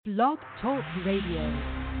Blog Talk Radio.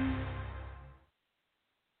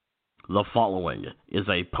 The following is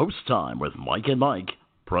a Post Time with Mike and Mike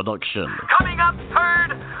production. Coming up third,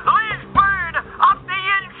 Liz Bird up the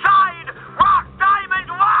inside. Rock Diamonds,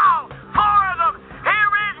 wow! Four of them. Here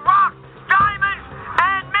is Rock Diamonds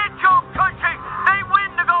and Mitchell Cushing. They win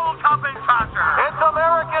the Gold Cup in Trotter. It's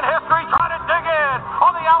American history. Try to dig in.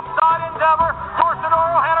 On the outside, Endeavor.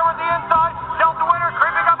 Torsadoro, Hanover at the inside. Delta Winner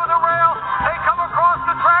creeping up on the rail. They come across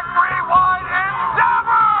the track. Three wide.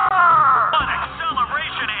 Endeavor! What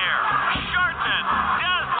acceleration here. Sharton,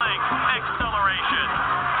 dazzling acceleration.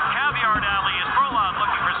 Caviar Alley is Furlong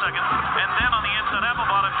looking for second. And then on the inside, apple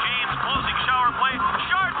bottom, James closing shower play.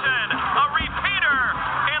 Sharton, a repeater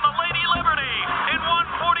in the Lady Liberty in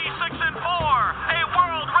 1:46 and 4. A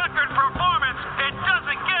world record performance. It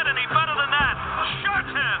doesn't get any better than that.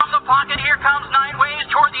 Sharton. From the pocket, here comes Nine Ways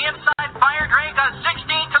toward the inside. Fire Drake, a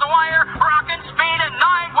 16 to the wire. Rockin' speed and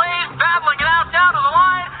Nine Ways battling it out down to the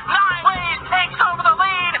line. Nine Ways takes over the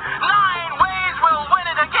lead. Nine Ways will win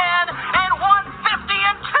it again in 150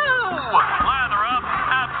 and 2. Lather up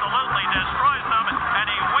absolutely destroys them, and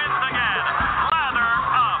he wins again. Lather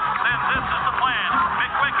up. Then this is the plan.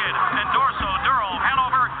 McWicked and Dorso Duro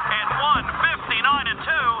Hanover in 159 and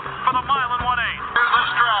 2 for the mile and 1/8. Here's the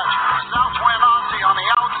stretch. Southwind Aussie on the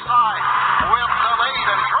outside with the lead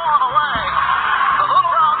and drawing away. The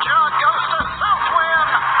little round jug goes to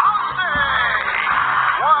Southwind Aussie.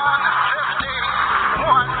 150,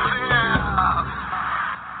 1/5.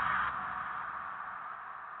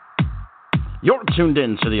 You're tuned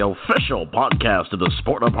in to the official podcast of the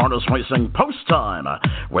Sport of Harness Racing Post Time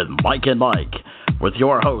with Mike and Mike, with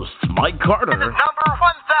your hosts Mike Carter Number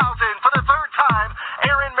 1,000 for the third time.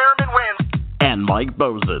 Aaron Merriman wins. and Mike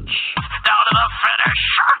Bozich. Down to the finish.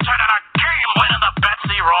 Sharton and a game win in the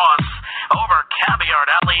Betsy Ross over Caviar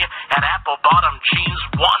Alley and Apple Bottom Jeans.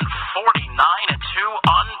 149 and 2.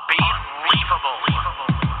 Unbelievable.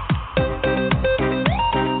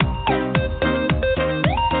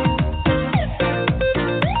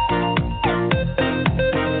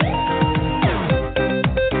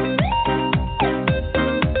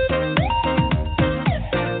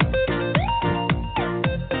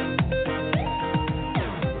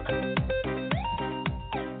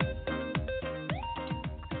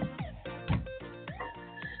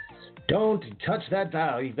 Don't touch that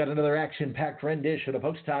dial. You've got another action-packed rendition of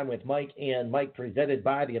Post Time with Mike and Mike, presented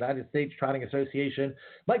by the United States Trotting Association.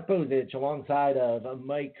 Mike Bozich alongside of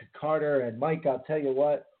Mike Carter. And Mike, I'll tell you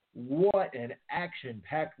what an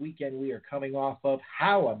action-packed weekend we are coming off of.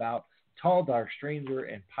 How about Tall Dark Stranger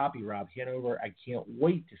and Poppy Rob Hanover? I can't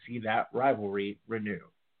wait to see that rivalry renew.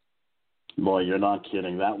 Boy, you're not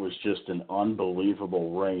kidding. That was just an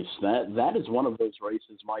unbelievable race. That is one of those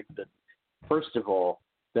races, Mike, that, first of all,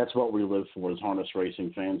 that's what we live for as harness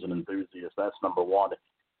racing fans and enthusiasts. That's number one.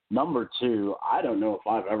 Number two, I don't know if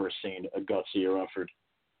I've ever seen a gutsier effort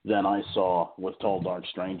than I saw with Tall Dark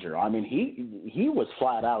Stranger. I mean, he was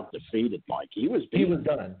flat out defeated, Mike. He was beat. He was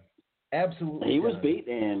done. Absolutely. He was beat,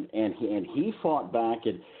 and he fought back.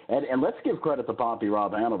 And let's give credit to Poppy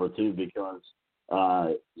Rob Hanover, too, because,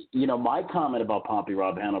 my comment about Poppy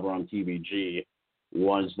Rob Hanover on TVG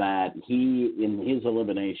was that he, in his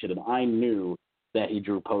elimination, and I knew that he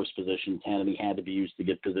drew post position 10 and he had to be used to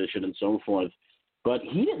get position and so forth. But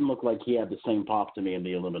he didn't look like he had the same pop to me in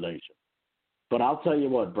the elimination. But I'll tell you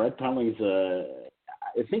what, Brett Pelling's,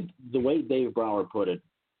 I think the way Dave Brower put it,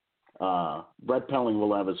 Brett Pelling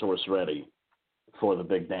will have his horse ready for the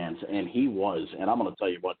big dance. And he was. And I'm going to tell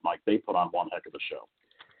you what, Mike, they put on one heck of a show.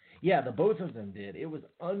 Yeah, the both of them did. It was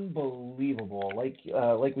unbelievable. Like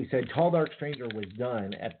we said, Tall Dark Stranger was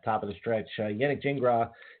done at the top of the stretch. Yannick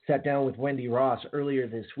Gingras sat down with Wendy Ross earlier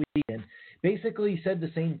this week and basically said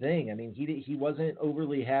the same thing. I mean, he wasn't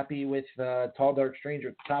overly happy with Tall Dark Stranger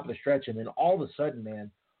at the top of the stretch, and then all of a sudden,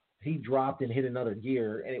 man, he dropped and hit another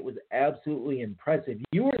gear, and it was absolutely impressive.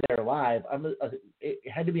 You were there live. It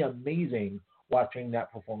had to be amazing watching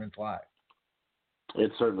that performance live. It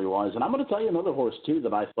certainly was. And I'm going to tell you another horse, too,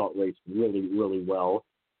 that I thought raced really, really well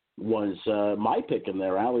was my pick in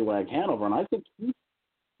there, Allywag Hanover. And I think he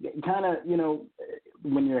kind of,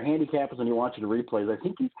 when you're handicappers and you're watching the replays, I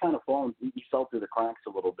think he's kind of fallen. He fell through the cracks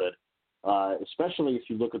a little bit, especially if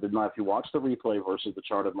you look at if you watch the replay versus the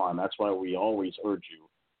charted line. That's why we always urge you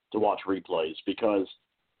to watch replays, because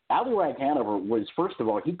Allywag Hanover was, first of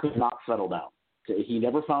all, he could not settle down. He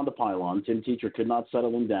never found a pylon. Tim Teacher could not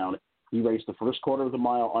settle him down. He raced the first quarter of the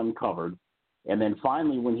mile uncovered. And then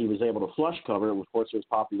finally, when he was able to flush cover, of course, it was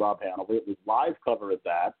Poppy Rob Hanover. It was live cover at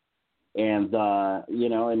that. And,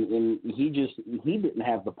 and he didn't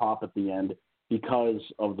have the pop at the end. because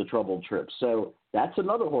of the troubled trip. So that's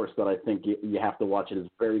another horse that I think you have to watch. It is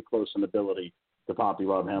very close in ability to Poppy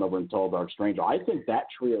Rob Hanover and Tall Dark Stranger. I think that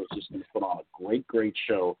trio is just going to put on a great, great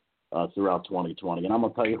show throughout 2020. And I'm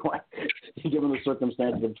going to tell you what, given the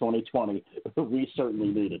circumstances of 2020, we certainly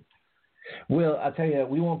need it. Well, I'll tell you,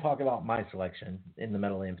 we won't talk about my selection in the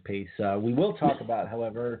Meadowlands Pace. We will talk about,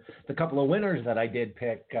 however, the couple of winners that I did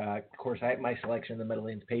pick. Of course, my selection in the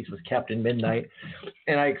Meadowlands Pace was Captain Midnight,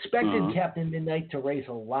 and I expected Captain Midnight to race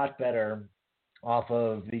a lot better off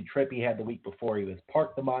of the trip he had the week before. He was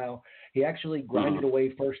parked the mile. He actually grinded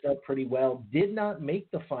away first up pretty well, did not make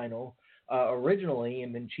the final originally,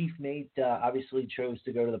 and then Chief Nate obviously chose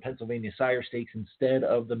to go to the Pennsylvania Sire Stakes instead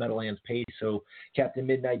of the Meadowlands Pace, so Captain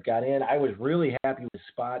Midnight got in. I was really happy with his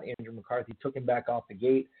spot. Andrew McCarthy took him back off the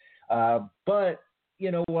gate, but you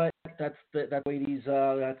know what? That's the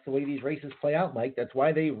way these races play out, Mike. That's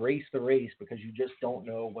why they race the race, because you just don't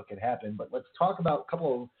know what could happen. But let's talk about a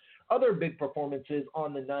couple of other big performances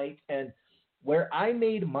on the night, and where I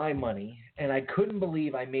made my money, and I couldn't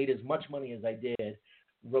believe I made as much money as I did.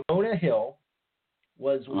 Ramona Hill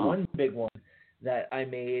was one big one that I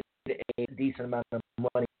made a decent amount of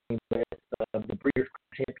money with. The Breeders'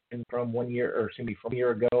 Champion from a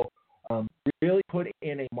year ago really put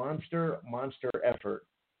in a monster effort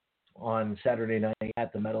on Saturday night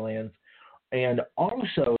at the Meadowlands. And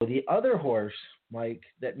also the other horse, Mike,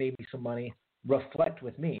 that made me some money, Reflect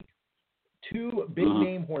With Me. Two big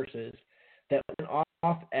name horses that went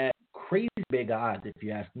off at crazy big odds, if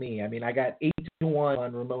you ask me. I mean, I got 8-1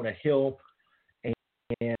 on Ramona Hill,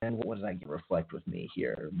 and what did I get? Reflect With Me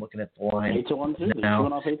here? I'm looking at the line. 8-1 too. She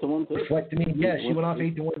went off 8-1 too. Reflect Me, yeah, she went off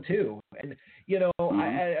 8-1 too. And you know,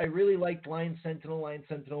 I really liked Lion Sentinel. Lion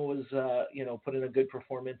Sentinel was put in a good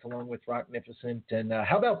performance along with Rocknificent. And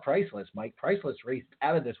how about Priceless, Mike? Priceless raced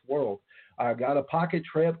out of this world. Got a pocket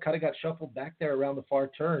trip, kind of got shuffled back there around the far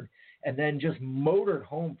turn, and then just motored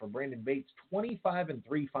home for Brandon Bates, 25-3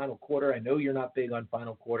 final quarter. I know you're not big on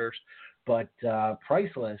final quarters, but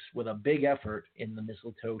Priceless with a big effort in the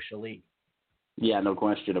Mistletoe Chalet. Yeah, no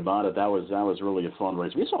question about it. That was really a fun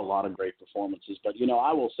race. We saw a lot of great performances, but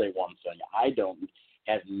I will say one thing: I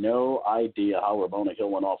have no idea how Ramona Hill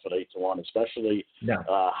went off at 8-1, especially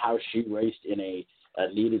how she raced in a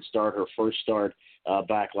needed start. Her first start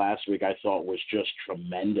back last week, I thought, was just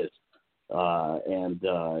tremendous. And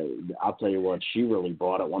I'll tell you what, she really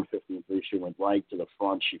brought it. 153, she went right to the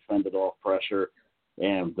front. She fended off pressure,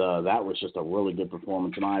 and that was just a really good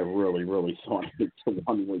performance. And I really, really thought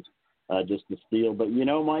 8-1 was just a steal. But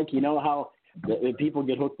Mike, how people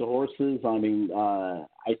get hooked to horses. I mean,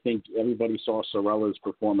 I think everybody saw Sorella's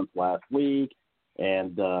performance last week,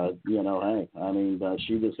 and hey, I mean,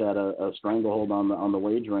 she just had a stranglehold on the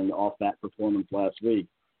wagering off that performance last week.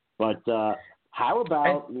 But how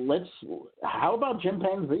about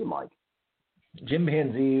Gimpanzee, Mike?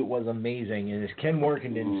 Gimpanzee was amazing, and as Ken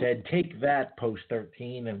Workington said, take that post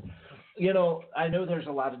 13. And I know there's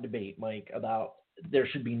a lot of debate, Mike, about there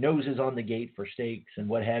should be noses on the gate for stakes and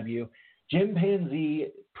what have you.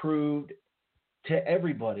 Gimpanzee proved to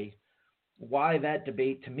everybody why that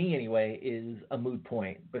debate, to me anyway, is a moot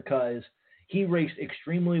point, because he raced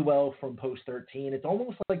extremely well from post 13. It's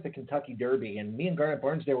almost like the Kentucky Derby, and me and Garnet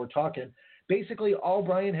Barnsdale were talking. Basically, all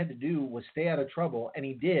Brian had to do was stay out of trouble, and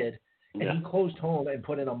he did, and he closed home and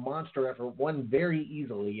put in a monster effort, won very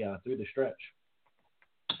easily through the stretch.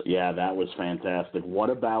 Yeah, that was fantastic. What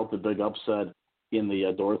about the big upset in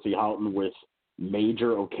the Dorothy Houghton with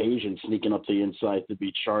Major Occasion sneaking up the inside to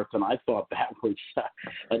beat Sharpton? I thought that was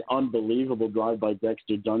an unbelievable drive by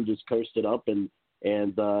Dexter Dunn, just coasted up, and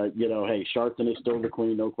hey, Sharpton is still the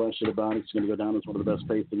queen, no question about it. It's going to go down as one of the best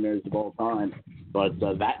pacing mares of all time, but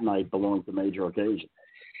that night belonged to Major Occasion.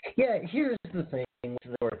 Yeah, here's the thing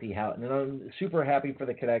with Dorothy Houghton, and I'm super happy for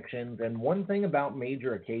the connections. And one thing about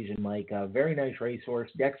Major Occasion, Mike, a very nice racehorse.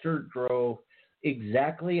 Dexter drove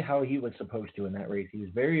exactly how he was supposed to in that race. He was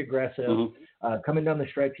very aggressive. Coming down the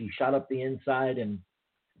stretch, he shot up the inside and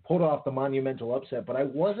pulled off the monumental upset. But I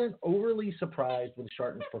wasn't overly surprised with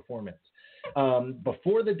Sharpton's performance.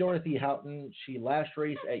 Before the Dorothy Houghton, she last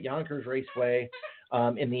raced at Yonkers Raceway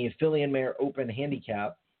in the Affiliate Mare Open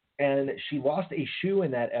Handicap, and she lost a shoe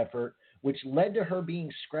in that effort, which led to her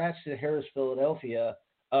being scratched at Harris, Philadelphia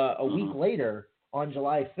a week later on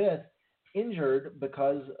July 5th, injured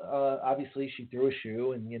because obviously she threw a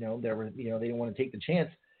shoe, and they didn't want to take the chance.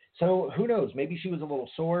 So who knows? Maybe she was a little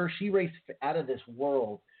sore. She raced out of this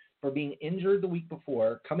world for being injured the week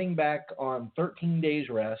before, coming back on 13 days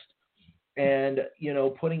rest, and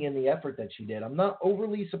putting in the effort that she did. I'm not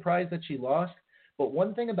overly surprised that she lost, But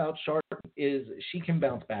one thing about Sharp is she can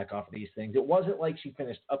bounce back off of these things. It wasn't like she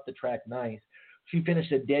finished up the track ninth. She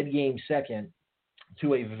finished a dead game second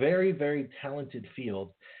to a very, very talented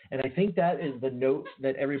field. And I think that is the note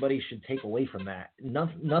that everybody should take away from that.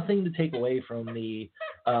 Nothing to take away from the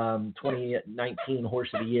 2019 Horse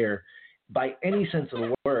of the Year by any sense of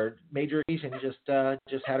the word. Major Asian just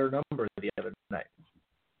had her number the other night.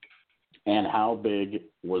 And how big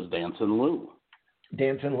was Dancin' Lou?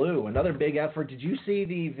 Dancin' Lou, another big effort. Did you see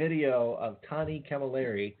the video of Tani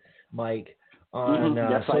Camilleri, Mike, on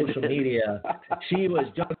yes, social media? She was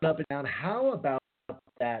jumping up and down. How about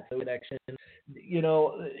that connection? You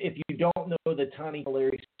know, if you don't know the Tani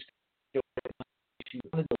Camilleri story, she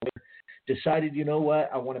wanted to win, decided, you know what,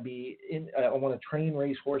 I want to train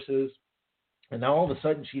race horses. And now all of a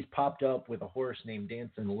sudden she's popped up with a horse named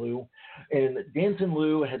Dancin' Lou. And Dancin'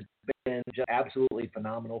 Lou has been just absolutely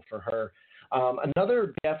phenomenal for her.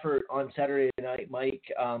 Another effort on Saturday night, Mike,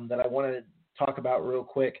 that I want to talk about real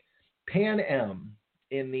quick, Pan Am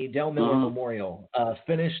in the Del Miller Memorial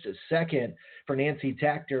finished second for Nancy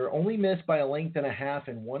Tactor, only missed by a length and a half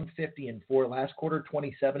in 150-4, last quarter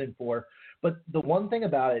 27-4. But the one thing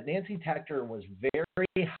about it, Nancy Tactor was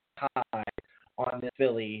very high on this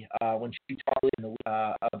filly when she talked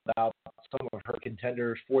about some of her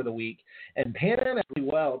contenders for the week, and Pan Am really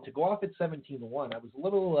well to go off at 17-1. I was a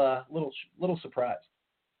little surprised.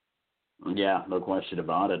 Yeah, no question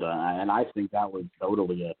about it, and I think that was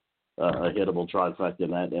totally a hittable trifecta,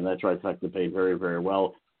 and that trifecta paid very, very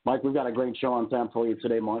well. Mike, we've got a great show on tap for you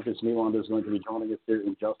today. Marcus Melander is going to be joining us here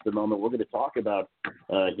in just a moment. We're going to talk about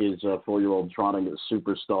his 4-year-old trotting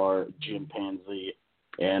superstar, Gimpanzee,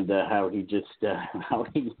 and how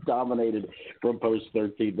he dominated from post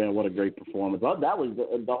 13. Man, what a great performance! That was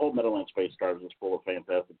the whole Meadowlands Space Cars was full of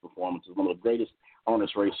fantastic performances. One of the greatest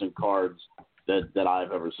harness racing cards that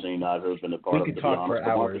I've ever seen. I've ever been a part of. We could talk for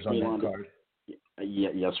hours on that card.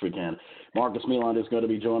 Yes, we can. Marcus Melander is going to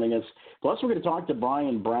be joining us. Plus, we're going to talk to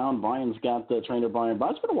Brian Brown. Brian's got trainer Brian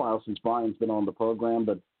Brown. It's been a while since Brian's been on the program,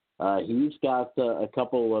 but he's got a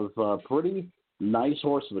couple of pretty nice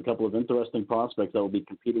horses, a couple of interesting prospects that will be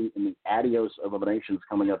competing in the Adios Eliminations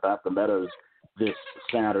coming up at the Meadows this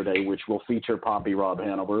Saturday, which will feature Poppy Rob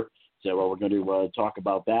Hanover. So we're going to talk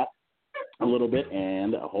about that a little bit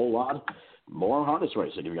and a whole lot more harness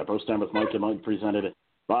racing. We've got Post Time with Mike and Mike presented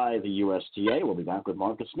by the USTA. We'll be back with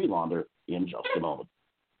Marcus Melander in just a moment.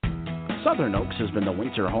 Southern Oaks has been the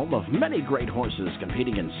winter home of many great horses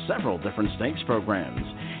competing in several different stakes programs.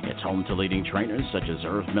 It's home to leading trainers such as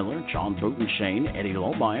Irv Miller, John Butenshane, Eddie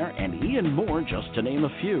Lohmeyer, and Ian Moore, just to name a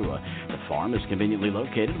few. The farm is conveniently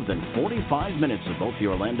located within 45 minutes of both the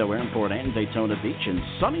Orlando Airport and Daytona Beach in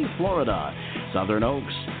sunny Florida. Southern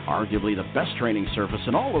Oaks, arguably the best training surface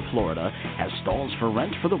in all of Florida, has stalls for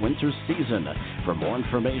rent for the winter season. For more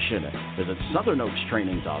information, visit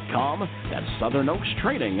southernoakstraining.com. That's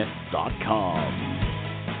southernoakstraining.com.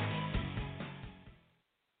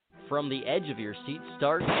 From the edge of your seat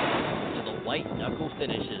starts to the white knuckle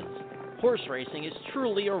finishes, horse racing is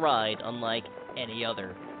truly a ride unlike any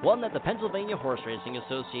other. One that the Pennsylvania Horse Racing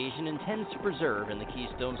Association intends to preserve in the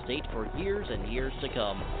Keystone State for years and years to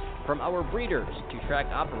come. From our breeders to track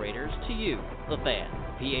operators to you, the fan,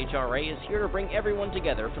 PHRA is here to bring everyone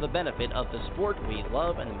together for the benefit of the sport we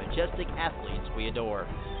love and the majestic athletes we adore.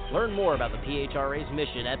 Learn more about the PHRA's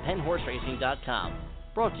mission at PennHorseRacing.com.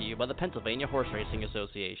 Brought to you by the Pennsylvania Horse Racing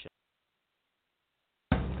Association.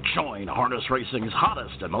 Join harness racing's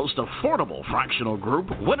hottest and most affordable fractional group,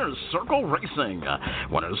 Winners Circle Racing.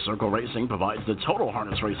 Winners Circle Racing provides the total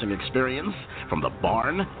harness racing experience from the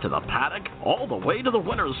barn to the paddock all the way to the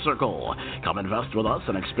Winners Circle. Come invest with us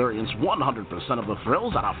and experience 100% of the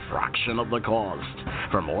thrills at a fraction of the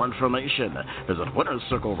cost. For more information, visit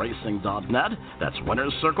winnerscircleracing.net. That's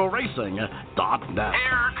winnerscircleracing.net.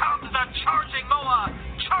 Here comes the charging Moa,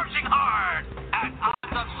 charging hard at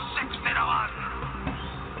odds of 60-1.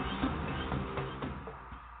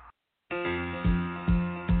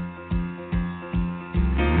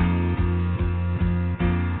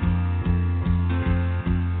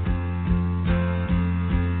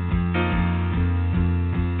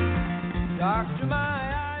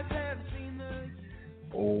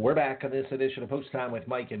 We're back on this edition of Post Time with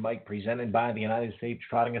Mike and Mike, presented by the United States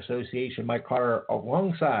Trotting Association. Mike Carter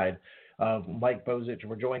alongside of Mike Bozich.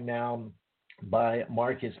 We're joined now by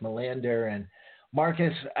Marcus Melander. And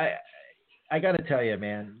Marcus, I got to tell you,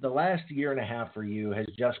 man, the last year and a half for you has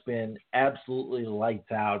just been absolutely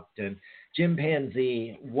lights out. And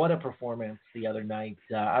Gimpanzee, what a performance the other night.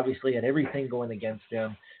 Obviously had everything going against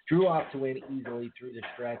him. Drew off to win easily through the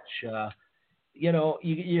stretch.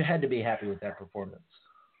 You had to be happy with that performance.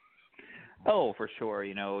 Oh, for sure.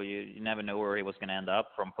 You never know where he was going to end up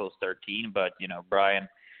from post 13, but Brian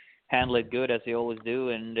handled it good as he always do,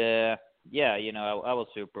 and I was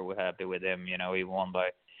super happy with him. He won by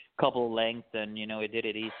a couple of lengths, and he did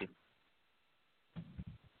it easy.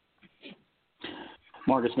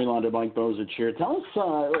 Marcus Melander, Mike Bozich here. Tell us,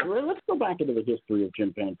 let's go back into the history of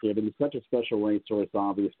Gimpanzee. I mean, it's such a special racehorse,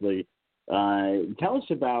 obviously. Tell us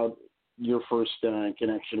about your first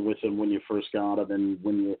connection with him when you first got him and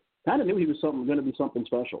when you kind of knew he was going to be something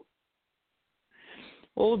special.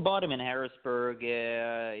 Well, we bought him in Harrisburg,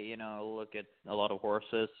 look at a lot of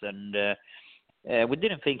horses, and we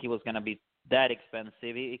didn't think he was going to be that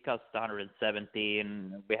expensive. He cost $170,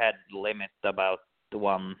 and we had limit about the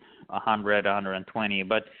 100, 120,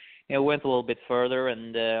 but we went a little bit further,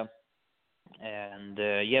 and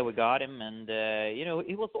we got him, and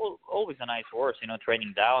he was always a nice horse,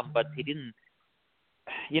 training down, but he didn't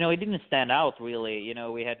stand out really.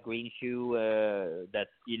 We had Green Shoe that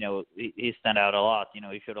he stand out a lot.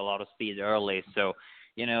 He showed a lot of speed early, so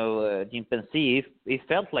Gimpanzee, he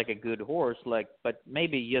felt like a good horse, but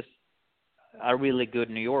maybe just a really good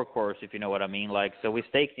New York horse, if you know what I mean. So we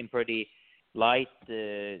staked him pretty light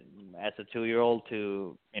as a 2-year-old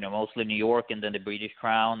to mostly New York and then the British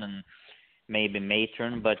Crown and maybe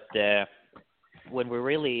Matron, but when we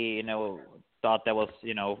really thought that was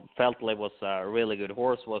felt like was a really good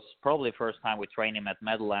horse was probably the first time we trained him at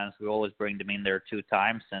Meadowlands. We always bring them in there 2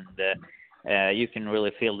 times, and you can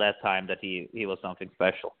really feel that time that he was something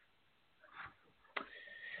special.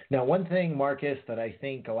 Now, one thing, Marcus, that I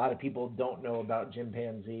think a lot of people don't know about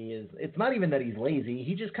Gimpanzee is it's not even that he's lazy.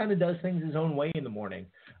 He just kind of does things his own way in the morning.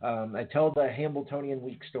 I tell the Hambletonian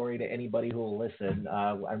Week story to anybody who will listen.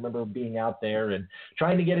 I remember being out there and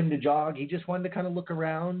trying to get him to jog. He just wanted to kind of look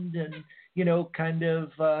around and, kind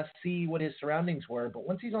of see what his surroundings were. But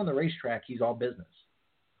once he's on the racetrack, he's all business.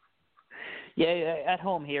 Yeah, at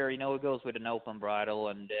home here, it goes with an open bridle,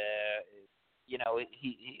 and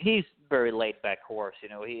he's very laid back horse.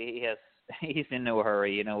 He's in no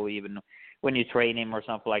hurry. Even when you train him or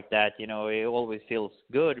something like that, he always feels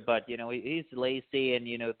good. But he's lazy and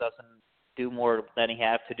doesn't do more than he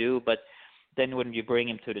has to do. But then when you bring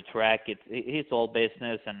him to the track, he's all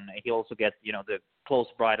business, and he also gets the close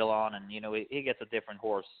bridle on, and he gets a different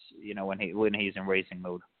horse. When he's in racing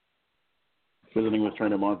mode. Visiting with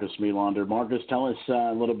trainer Marcus Melander. Marcus, tell us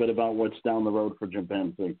a little bit about what's down the road for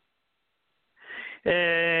Gimpanzee.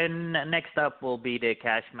 Next up will be the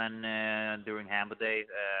Cashman during Hamburg Day.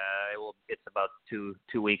 It's about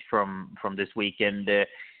two weeks from this weekend.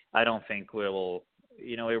 I don't think we will.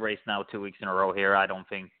 We race now 2 weeks in a row here. I don't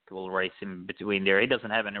think we'll race him between there. He doesn't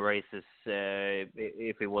have any races.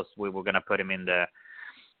 If it was, we were going to put him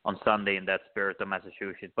on Sunday in that Spirit of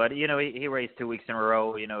Massachusetts. But he raced 2 weeks in a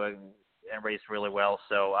row. And raced really well.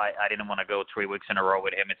 So I didn't want to go 3 weeks in a row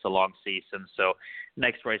with him. It's a long season. So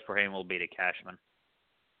next race for him will be the Cashman.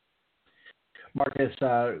 Marcus,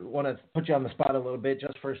 want to put you on the spot a little bit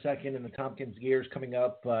just for a second. In the Tompkins gears coming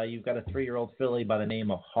up, you've got a 3-year-old filly by the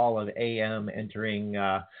name of Hall of AM entering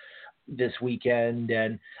this weekend.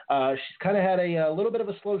 And she's kind of had a little bit of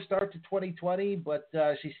a slow start to 2020, but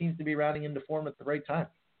she seems to be rounding into form at the right time.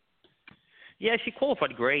 Yeah, she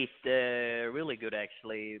qualified great, really good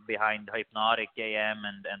actually, behind Hypnotic, AM,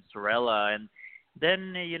 and Sorella. And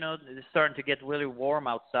then, it's starting to get really warm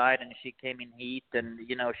outside, and she came in heat, and,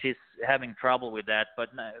 she's having trouble with that. But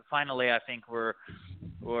finally, I think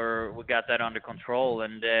we got that under control.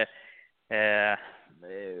 And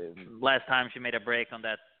last time she made a break on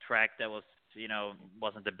that track that was,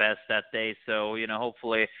 wasn't the best that day. So,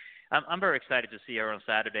 hopefully – I'm very excited to see her on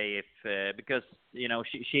Saturday because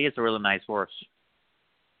she is a really nice horse.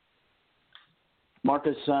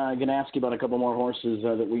 Marcus, I'm going to ask you about a couple more horses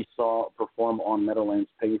that we saw perform on Meadowlands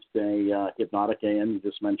Pace Day. Hypnotic AM, you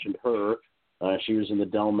just mentioned her. She was in the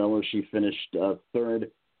Del Miller. She finished third.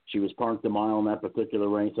 She was parked a mile in that particular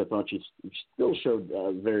race. I thought she still showed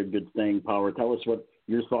very good staying power. Tell us what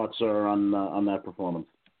your thoughts are on that performance.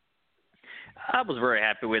 I was very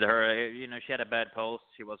happy with her. She had a bad post.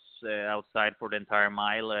 She was outside for the entire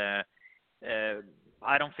mile.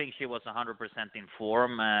 I don't think she was 100% in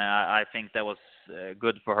form. I think that was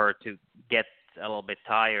good for her to get a little bit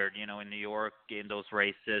tired, in New York in those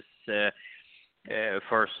races.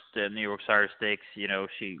 First, New York Sire Stakes,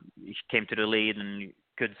 she came to the lead and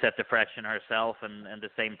could set the fraction herself, and at the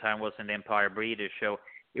same time was in the Empire Breeders. So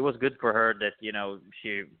it was good for her that,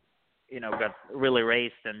 she got really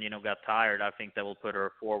raced and, got tired. I think that will put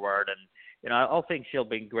her forward. And, I think she'll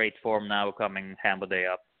be in great form now coming Hamburg Day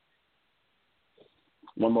up.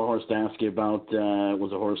 One more horse to ask you about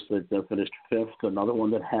was a horse that finished fifth, another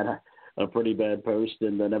one that had a pretty bad post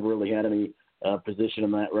and never really had any position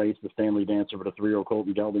in that race. The Stanley Dancer for the 3-year-old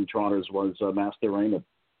Colton Gelding Trotters was Master Raymond.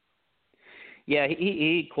 Yeah,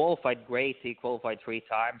 he qualified great. He qualified 3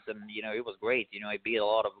 times, and it was great. He beat a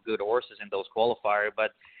lot of good horses in those qualifiers,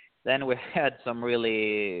 but then we had some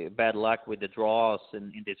really bad luck with the draws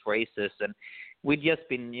in these races, and we'd just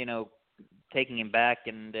been taking him back,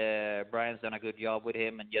 and Brian's done a good job with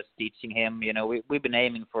him and just teaching him. We've been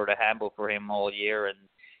aiming for the handle for him all year, and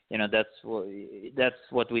that's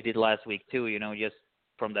what we did last week too. Just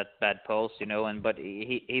from that bad post, but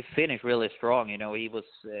he finished really strong. He was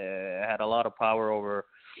had a lot of power over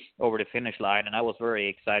the finish line, and I was very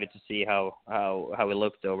excited to see how he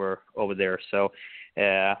looked over there. So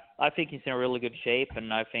I think he's in really good shape,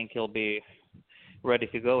 and I think he'll be ready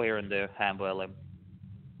to go here in the Hambo LM.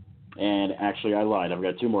 And actually, I lied. I've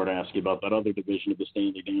got 2 more to ask you about that other division of the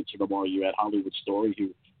Stanley Dancer tomorrow. You had Hollywood Story,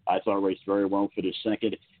 who I thought raced very well, finished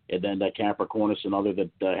second, and then Capricornus, another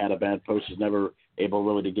that had a bad post, is never able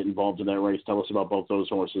really to get involved in that race. Tell us about both those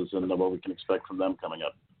horses and what we can expect from them coming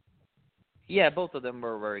up. Yeah, both of them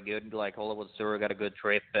were very good. Like Hollywood Story got a good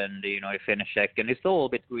trip, and he finished second. He's still a little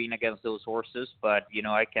bit green against those horses, but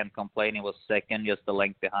I can't complain. He was second, just a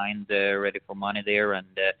length behind, ready for money there. And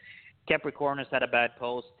Capricornus had a bad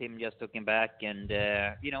post. Tim just took him back, and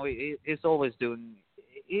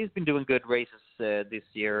he's been doing good races this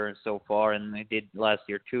year so far, and he did last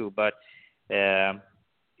year too. But he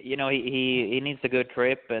needs a good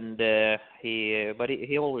trip, and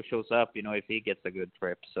he always shows up, if he gets a good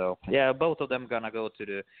trip. So yeah, both of them gonna go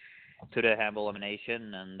to the Hambo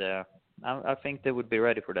elimination, and I think they would be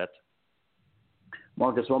ready for that.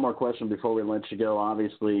 Marcus, one more question before we let you go.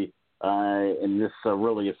 Obviously, and this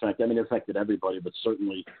really affected everybody, but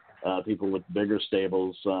certainly people with bigger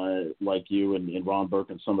stables like you and Ron Burke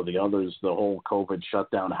and some of the others, the whole COVID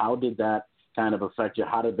shutdown. How did that kind of affect you?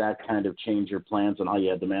 How did that kind of change your plans on how you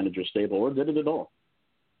had to manage your stable, or did it at all?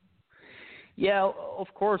 Yeah,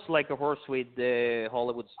 of course, like a horse with the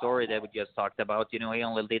Hollywood Story that we just talked about. He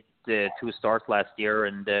only did 2 starts last year,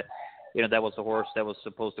 and that was a horse that was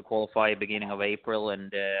supposed to qualify beginning of April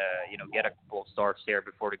and get a couple of starts here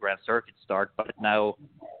before the Grand Circuit start. But now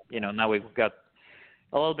we've got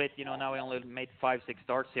a little bit. Now we only made 5-6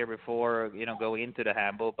 starts here before going into the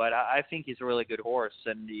Hambo. But I think he's a really good horse,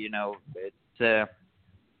 and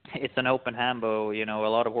it's an open Hambo. A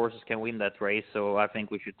lot of horses can win that race, so I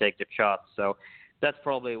think we should take the shot. So that's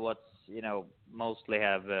probably what's mostly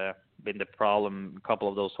have been the problem. A couple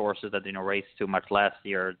of those horses that raced too much last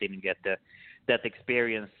year didn't get that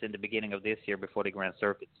experience in the beginning of this year before the Grand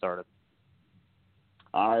Circuit started.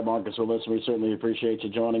 All right, Marcus. Well, listen, we certainly appreciate you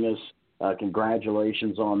joining us.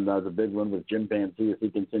 Congratulations on the big one with Gimpanzee as he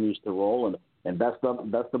continues to roll, and best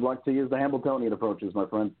of luck to you as the Hambletonian approaches, my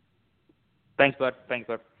friend. Thanks, bud.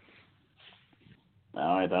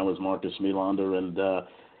 All right, that was Marcus Melander, and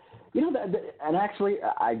and actually,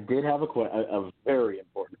 I did have a very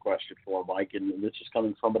important question for Mike, and this is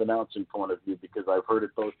coming from an announcing point of view because I've heard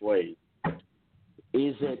it both ways.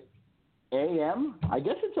 Is it AM? I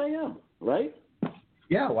guess it's AM, right?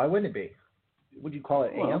 Yeah, why wouldn't it be? Would you call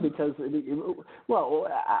it AM? Well, because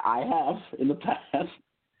I have in the past.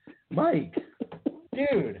 Mike,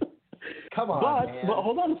 dude, come on, man. But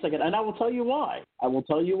hold on a second, and I will tell you why.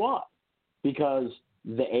 Because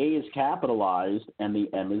the A is capitalized and the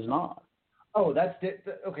M is not. Oh,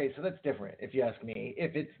 okay. So that's different. If you ask me,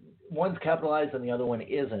 if it's one's capitalized and the other one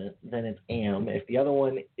isn't, then it's AM. If the other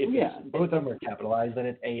one, both of them are capitalized, then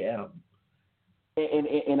it's AM. And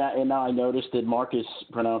now I noticed that Marcus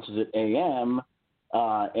pronounces it AM,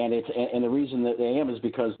 and the reason that AM is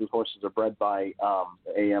because the horses are bred by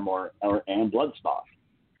AM or AM bloodstock.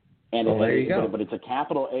 And there you go. But it's a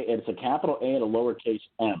capital A. It's a capital A and a lowercase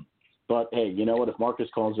M. But hey, you know what? If Marcus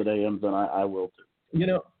calls it AM, then I will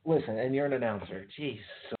too. Listen, and you're an announcer. Jeez,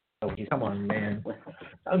 come on, man.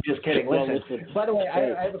 I'm just kidding. Listen. Listen. By the way,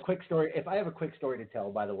 I have a quick story. If I have a quick story to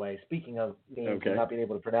tell, by the way, speaking of names and not being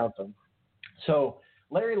able to pronounce them. So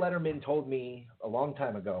Larry Letterman told me a long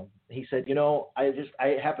time ago. He said,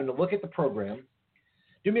 I happened to look at the program.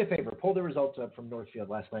 Do me a favor, pull the results up from Northfield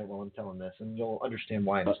last night while I'm telling this, and you'll understand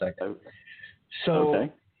why in a second. So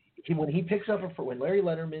when Larry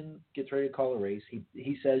Letterman gets ready to call a race,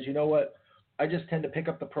 he says, you know what? I just tend to pick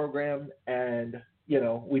up the program and,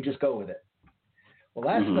 we just go with it. Well,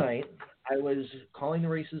 last night I was calling the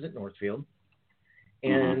races at Northfield,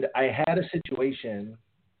 and I had a situation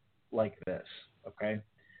like this. Okay.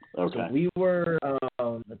 So we were,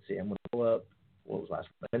 let's see, I'm going to pull up, what was last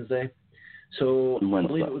Wednesday? So I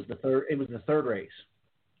believe it was the third race.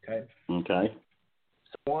 Okay. Okay.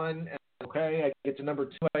 So okay. I get to number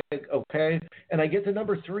 2, I think, okay. And I get to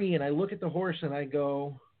number 3, and I look at the horse, and I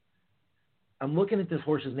go, I'm looking at this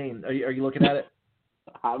horse's name. Are you looking at it?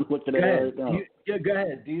 I'm looking at it right now. Go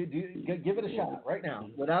ahead. Give it a shot right now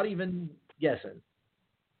without even guessing.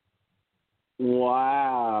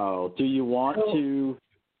 Wow. Do you want to?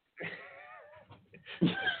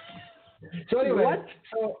 So anyway, What?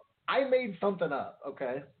 So I made something up,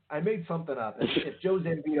 okay? I made something up. If Joe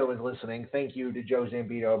Zambito is listening, thank you to Joe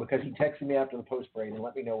Zambito because he texted me after the post parade and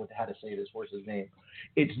let me know how to say this horse's name.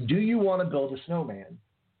 It's Do You Want to Build a Snowman?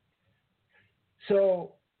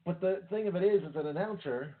 So, but the thing of it is, as an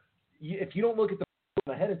announcer, if you don't look at the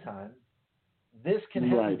film ahead of time, this can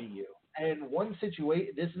happen to you. And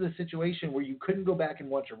this is a situation where you couldn't go back and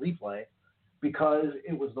watch a replay because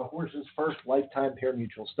it was the horse's first lifetime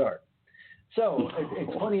pari-mutuel start. So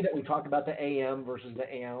it's funny that we talk about the AM versus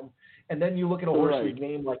the AM, and then you look at a horse's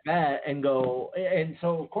name like that and go, and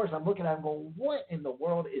so of course I'm looking at him going, what in the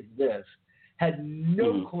world is this? Had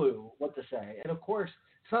no clue what to say. And of course,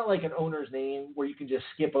 it's not like an owner's name where you can just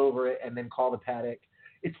skip over it and then call the paddock.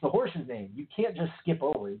 It's the horse's name. You can't just skip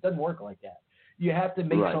over it. It doesn't work like that. You have to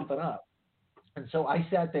make something up. And so I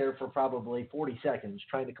sat there for probably 40 seconds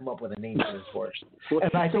trying to come up with a name for this horse.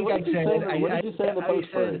 And I think I said, what did you say in the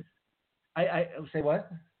post parade? I say what?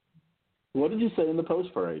 What did you say in the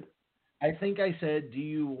post parade? I think I said, do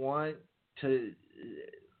you want to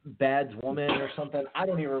Bad's woman or something? I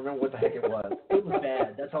don't even remember what the heck it was. It was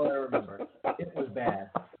bad. That's all I remember. It was bad.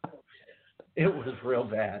 It was real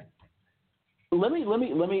bad. Let me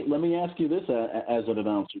ask you this as an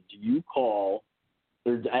announcer: do you call?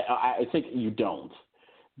 Or I think you don't.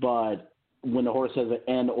 But when the horse has an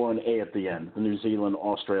N or an A at the end, the New Zealand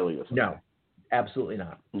Australia. No. Absolutely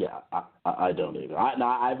not. Yeah, I don't either.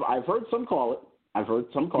 I've heard some call it. I've heard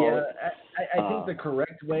some call it. I think the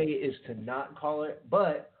correct way is to not call it,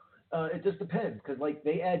 but it just depends because like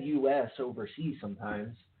they add US overseas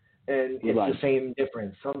sometimes, and it's the same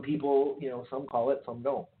difference. Some people, some call it, some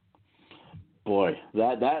don't. Boy,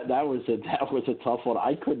 that was a tough one.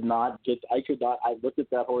 I looked at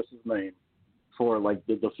that horse's name for like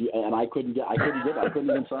the few, and I couldn't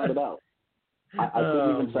even sound it out. I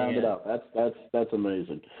couldn't even sound it out. That's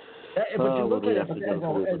amazing. But you look at it as an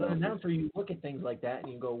announcer, you look at things like that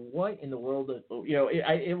and you go, "What in the world?" It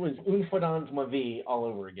was un fodans ma vie all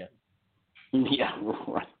over again. Yeah,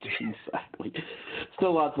 right. Exactly.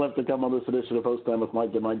 Still lots left to come on this edition of Post Time with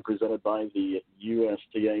Mike and Mike, presented by the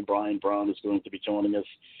USTA. Brian Brown is going to be joining us,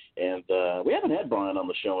 and we haven't had Brian on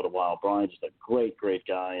the show in a while. Brian's just a great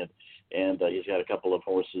guy, and he's got a couple of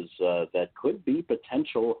horses that could be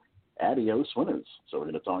potential Adios winners. So we're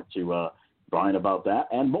going to talk to Brian about that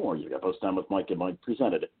and more. You've got Post Time with Mike and Mike,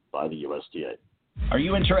 presented by the USTA. Are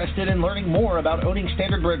you interested in learning more about owning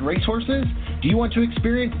standardbred racehorses? Do you want to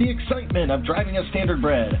experience the excitement of driving a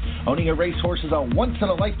standardbred? Owning a racehorse is a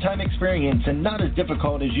once-in-a-lifetime experience and not as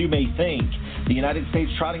difficult as you may think. The United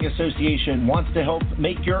States Trotting Association wants to help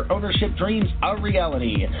make your ownership dreams a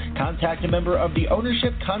reality. Contact a member of the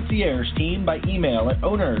Ownership Concierge team by email at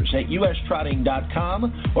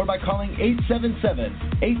owners@ustrotting.com or by calling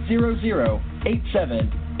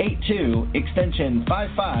 877-800-8782, extension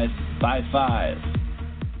 5555.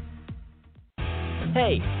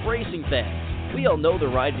 Hey, racing fans, we all know the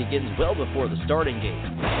ride begins well before the starting gate.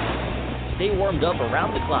 Stay warmed up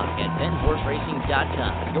around the clock at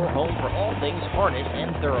PennHorseRacing.com, your home for all things harness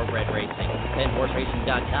and thoroughbred racing.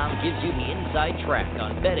 PennHorseRacing.com gives you the inside track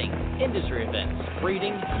on betting, industry events,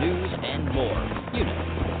 breeding, news, and more.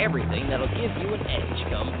 Everything that'll give you an edge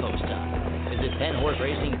come post time. Visit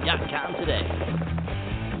PennHorseRacing.com today.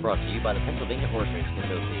 Brought to you by the Pennsylvania Horse Racing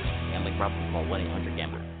Association. Gambling problem, call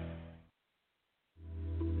 1-800-GAMBLER.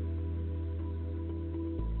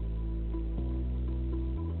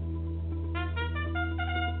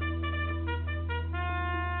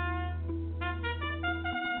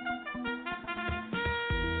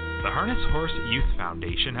 The Harness Horse Youth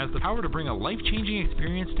Foundation has the power to bring a life-changing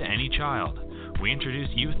experience to any child. We introduce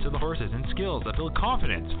youth to the horses and skills that build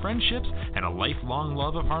confidence, friendships, and a lifelong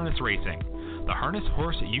love of harness racing. The Harness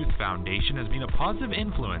Horse Youth Foundation has been a positive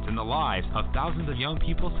influence in the lives of thousands of young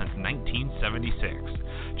people since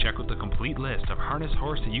 1976. Check out the complete list of Harness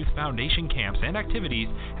Horse Youth Foundation camps and activities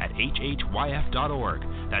at hhyf.org.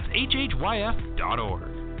 That's hhyf.org.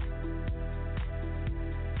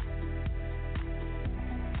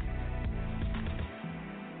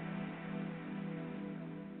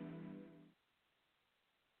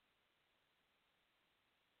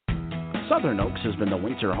 Southern Oaks has been the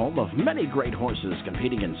winter home of many great horses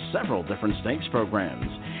competing in several different stakes programs.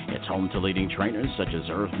 It's home to leading trainers such as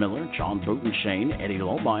Irv Miller, John Shane, Eddie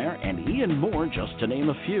Lohmeyer, and Ian Moore, just to name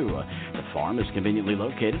a few. The farm is conveniently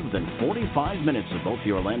located within 45 minutes of both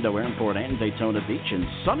the Orlando Airport and Daytona Beach in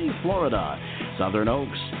sunny Florida. Southern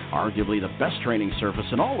Oaks, arguably the best training surface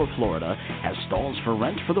in all of Florida, has stalls for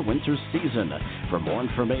rent for the winter season. For more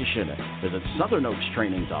information, visit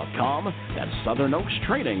southernoakstraining.com. That's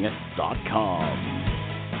southernoakstraining.com.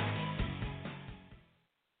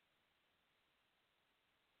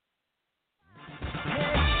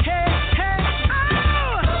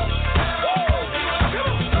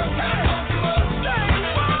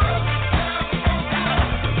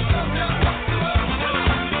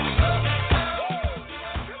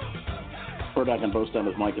 We're back on Boast Time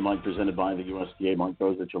with Mike and Mike, presented by the USTA. Mike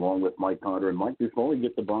Bozich along with Mike Carter. And Mike, before we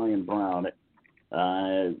get to Brian Brown,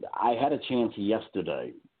 I had a chance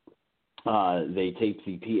yesterday. They taped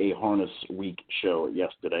the PA Harness Week show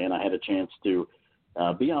yesterday, and I had a chance to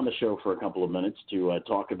be on the show for a couple of minutes to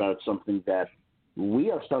talk about something that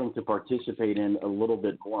we are starting to participate in a little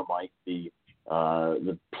bit more, Mike, the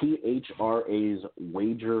PHRA's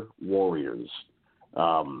Wager Warriors.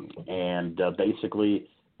 Basically,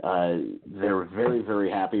 they're very,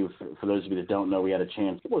 very happy. For those of you that don't know, we had a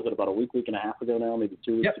chance, what was it, about a week and a half ago now, maybe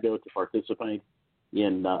 2 weeks ago, to participate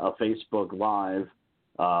in a Facebook Live,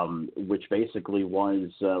 which basically was,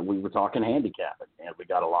 we were talking handicapping, and we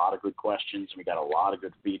got a lot of good questions, and we got a lot of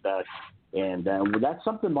good feedback, and that's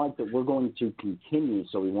something, Mike, that we're going to continue,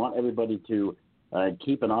 so we want everybody to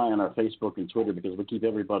keep an eye on our Facebook and Twitter, because we keep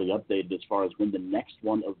everybody updated as far as when the next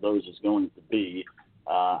one of those is going to be.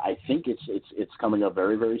 I think it's coming up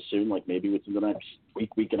very, very soon, like maybe within the next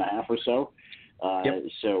week and a half or so.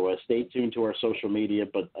 So stay tuned to our social media.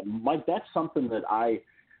 But, Mike, that's something that I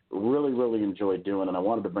really, really enjoy doing, and I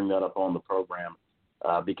wanted to bring that up on the program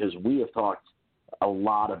because we have talked a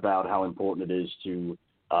lot about how important it is to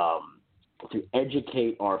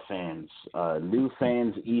educate our fans, new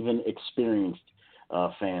fans, even experienced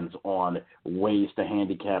fans, on ways to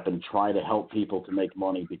handicap and try to help people to make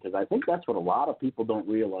money, because I think that's what a lot of people don't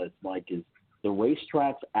realize, Mike, is the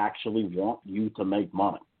racetracks actually want you to make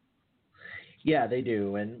money. Yeah, they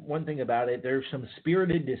do. And one thing about it, there's some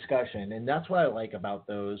spirited discussion, and that's what I like about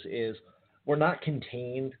those is we're not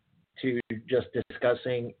contained to just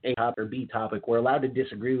discussing A topic or B topic. We're allowed to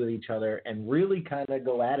disagree with each other and really kind of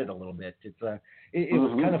go at it a little bit. It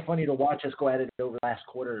was kind of funny to watch us go at it over the last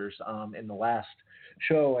quarters in the last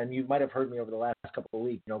show, and you might have heard me over the last couple of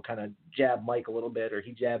weeks, kind of jab Mike a little bit, or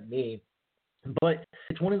he jabbed me. But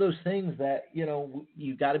it's one of those things that,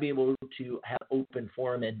 you got to be able to have open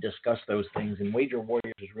forum and discuss those things. And Wager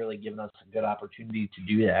Warriors has really given us a good opportunity to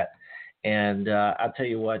do that. And I'll tell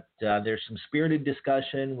you what, there's some spirited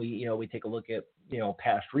discussion. We take a look at,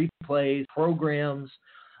 past replays, programs,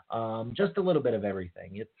 just a little bit of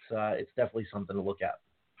everything. It's definitely something to look at.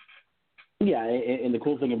 Yeah, and the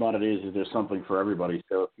cool thing about it is there's something for everybody.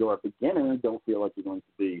 So if you're a beginner, don't feel like you're going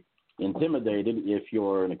to be intimidated. If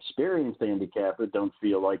you're an experienced handicapper, don't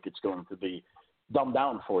feel like it's going to be dumbed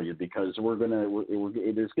down for you, because there's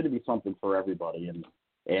going to be something for everybody. And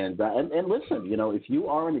listen, if you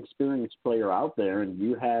are an experienced player out there and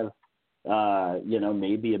you have,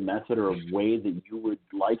 maybe a method or a way that you would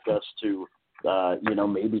like us to,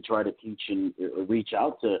 maybe try to teach and reach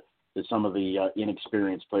out to some of the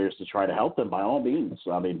inexperienced players to try to help them, by all means.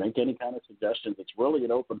 I mean, make any kind of suggestions. It's really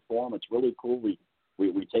an open forum. It's really cool. We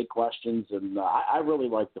take questions, and I really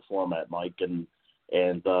like the format, Mike. The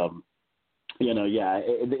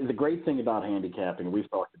great thing about handicapping, we've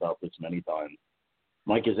talked about this many times,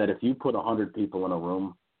 Mike, is that if you put 100 people in a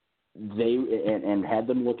room, and had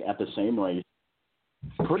them look at the same race,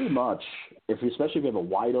 pretty much, especially if you have a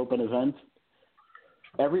wide open event,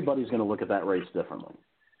 everybody's going to look at that race differently.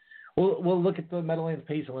 Well, look at the Meadowlands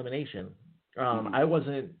Pace elimination. I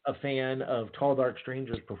wasn't a fan of Tall Dark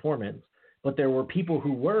Stranger's performance, but there were people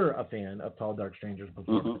who were a fan of Tall Dark Stranger's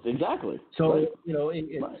performance. Exactly. So right.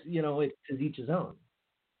 It's each his own.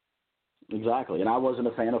 Exactly, and I wasn't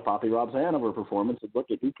a fan of Poppy Rob's Hanover performance. And look,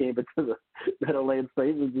 he came into the Meadowlands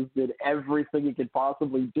Pace and just did everything he could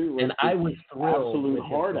possibly do. And I was thrilled absolute with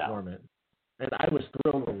his performance. And I was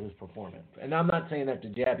thrilled with his performance. And I'm not saying that to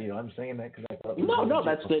jab you. I'm saying that because I thought it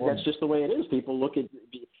was that's just the way it is. People look at,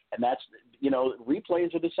 and that's,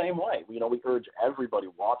 replays are the same way. We urge everybody,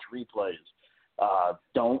 watch replays.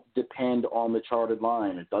 Don't depend on the charted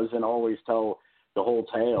line. It doesn't always tell the whole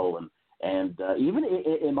tale. And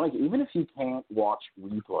Mike, even if you can't watch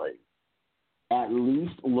replay, at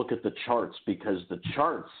least look at the charts, because the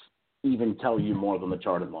charts even tell you more than the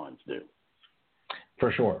charted lines do.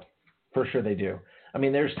 For sure. For sure they do. I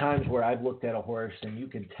mean, there's times where I've looked at a horse and you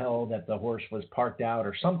can tell that the horse was parked out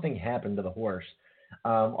or something happened to the horse.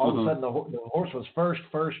 All of a sudden, the horse was first,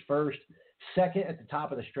 second at the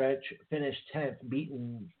top of the stretch, finished 10th,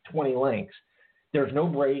 beaten 20 lengths. There's no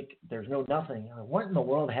break. There's no nothing. What in the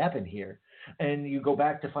world happened here? And you go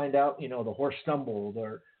back to find out, the horse stumbled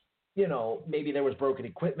or, maybe there was broken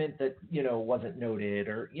equipment that, wasn't noted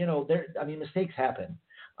or, mistakes happen.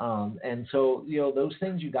 And so, those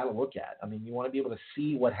things you got to look at. I mean, you want to be able to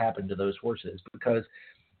see what happened to those horses because,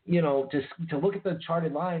 just to look at the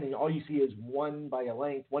charted line and all you see is 1 by a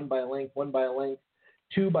length, 1 by a length, 1 by a length,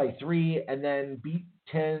 2 by 3, and then beat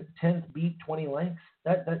 10th, beat 20 lengths.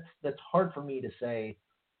 That's hard for me to say,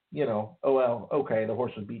 oh, well, okay, the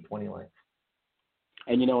horse would beat 20 lengths.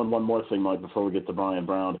 And, and one more thing, Mike, before we get to Brian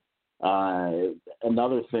Brown,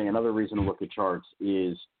 another reason to look at charts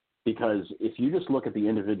is because if you just look at the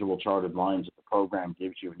individual charted lines that the program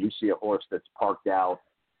gives you and you see a horse that's parked out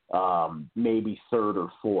maybe third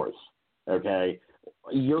or fourth, okay,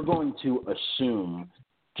 you're going to assume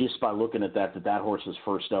just by looking at that horse is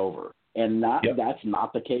first over. And that's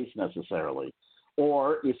not the case necessarily.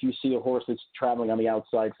 Or if you see a horse that's traveling on the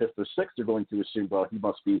outside fifth or sixth, you're going to assume, well, he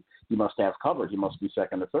must have covered. He must be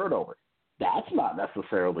second or third over. That's not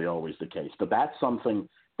necessarily always the case. But that's something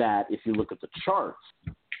that if you look at the charts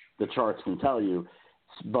can tell you.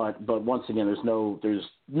 But once again, there's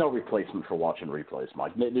no replacement for watching replays,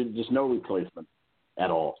 Mike. There's no replacement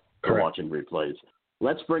at all for watching replays.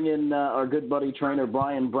 Let's bring in our good buddy trainer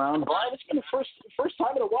Brian Brown. Brian, it's been the first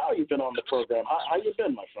time in a while you've been on the program. How you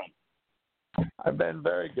been, my friend? I've been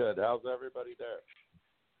very good. How's everybody there?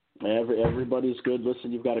 Everybody's good.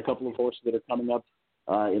 Listen, you've got a couple of horses that are coming up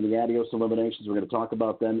in the Adios eliminations. We're going to talk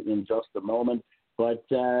about them in just a moment. But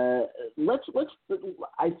let's.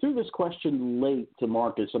 I threw this question late to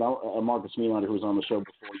Marcus Marcus Melander, who was on the show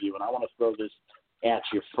before you, and I want to throw this at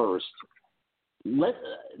you first.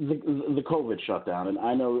 The COVID shutdown, and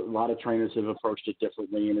I know a lot of trainers have approached it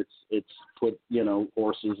differently, and it's put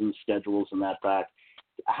horses and schedules and that back.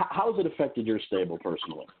 How has it affected your stable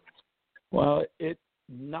personally? Well,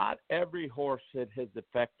 not every horse it has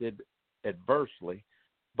affected adversely,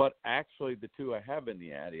 but actually the two I have in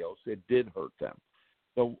the Adios, it did hurt them.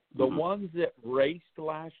 The ones that raced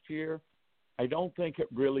last year, I don't think it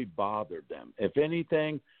really bothered them. If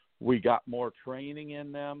anything, we got more training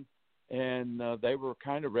in them, and they were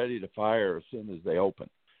kind of ready to fire as soon as they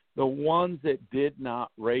opened. The ones that did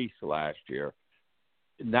not race last year,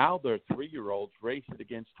 now they're 3-year-olds racing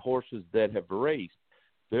against horses that have raced.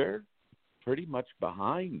 They're pretty much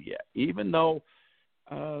behind yet, even though,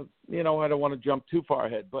 I don't want to jump too far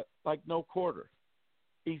ahead, but like No Quarter.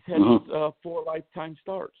 He's had 4 lifetime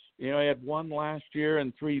starts. He had 1 last year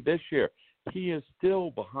and 3 this year. He is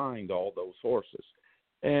still behind all those horses.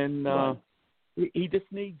 And he just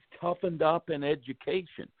needs toughened up in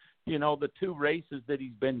education. The 2 races that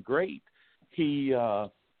he's been great, he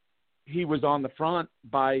was on the front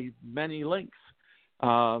by many lengths.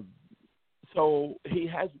 So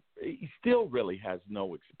he still really has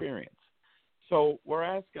no experience. So we're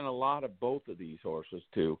asking a lot of both of these horses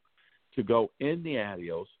to go in the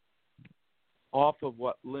Adios off of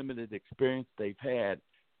what limited experience they've had.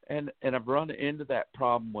 And I've run into that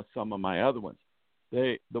problem with some of my other ones.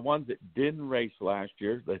 The ones that didn't race last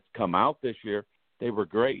year, that's come out this year, they were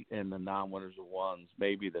great in the non-winners of 1s,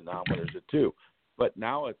 maybe the non-winners of 2. But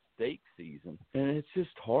now it's stake season, and it's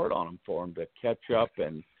just hard on them for them to catch up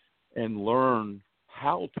and learn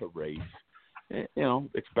how to race.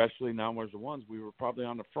 Especially non-winners of 1s, we were probably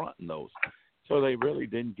on the front in those. So they really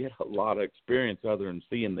didn't get a lot of experience other than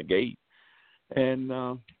seeing the gate. And,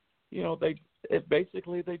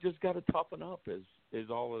 they just got to toughen up is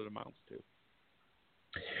all it amounts to.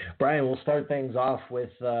 Brian, we'll start things off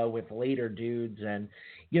with Later Dudes. And,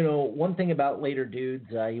 one thing about Later Dudes,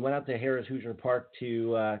 he went out to Harris Hoosier Park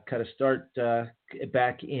to cut a start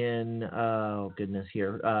back in,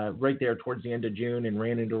 right there towards the end of June and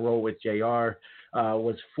ran into roll with JR.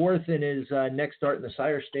 Was 4th in his next start in the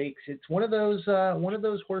Sire Stakes. It's one of those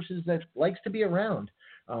horses that likes to be around.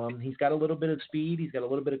 He's got a little bit of speed. He's got a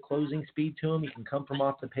little bit of closing speed to him. He can come from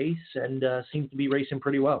off the pace and seems to be racing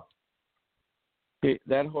pretty well.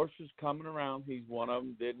 That horse is coming around. He's one of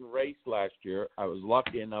them. Didn't race last year. I was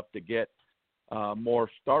lucky enough to get more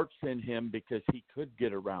starts in him because he could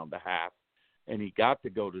get around the half, and he got to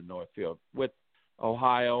go to Northfield with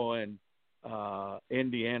Ohio and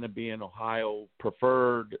Indiana being Ohio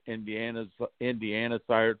preferred. Indiana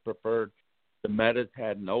sired preferred. The Meadows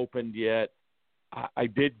hadn't opened yet. I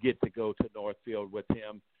did get to go to Northfield with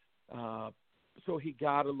him. So he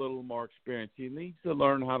got a little more experience. He needs to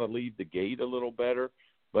learn how to leave the gate a little better.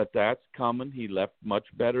 but that's coming. He left much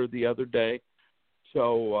better the other day.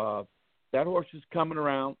 So that horse is coming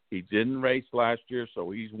around. He didn't race last year,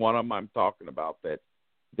 so he's one of them I'm talking about that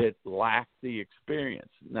lacked the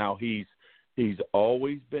experience. Now, he's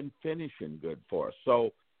always been finishing good for us.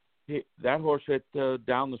 So that horse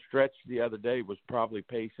down the stretch the other day was probably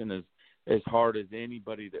pacing as hard as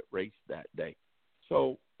anybody that raced that day.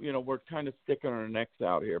 So, we're kind of sticking our necks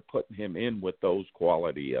out here, putting him in with those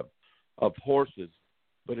quality of horses.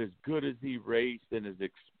 But as good as he raced and as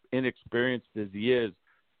inexperienced as he is,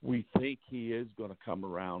 we think he is going to come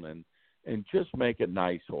around and just make a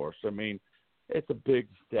nice horse. I mean, it's a big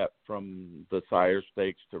step from the Sire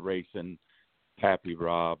Stakes to racing Pappy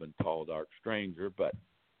Rob and Tall Dark Stranger, but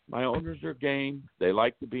my owners are game. They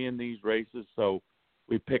like to be in these races, so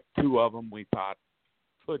we picked two of them we thought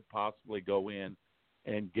could possibly go in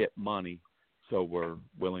and get money, so we're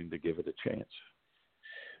willing to give it a chance.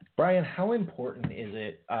 Brian, how important is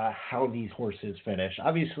it how these horses finish?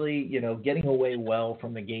 Obviously, getting away well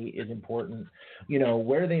from the gate is important.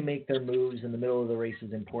 Where they make their moves in the middle of the race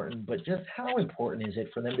is important. But just how important is it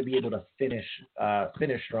for them to be able to finish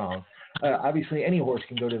strong? Obviously, any horse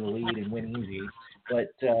can go to the lead and win easy.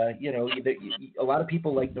 But, a lot of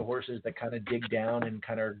people like the horses that kind of dig down and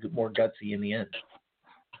kind of are more gutsy in the end.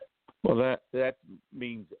 Well, that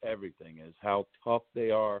means everything is how tough they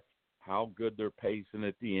are, how good they're pacing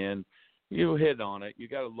at the end. You hit on it. You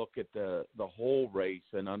got to look at the whole race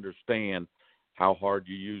and understand how hard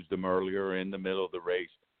you used them earlier in the middle of the race.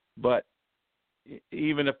 But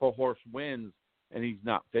even if a horse wins and he's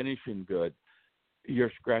not finishing good,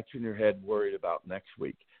 you're scratching your head worried about next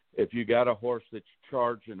week. If you got a horse that's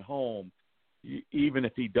charging home, even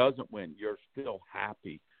if he doesn't win, you're still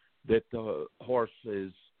happy that the horse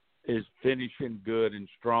is finishing good and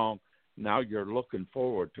strong. Now you're looking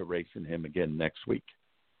forward to racing him again next week.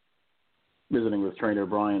 Visiting with trainer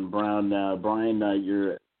Brian Brown. Brian,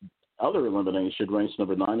 your other elimination, race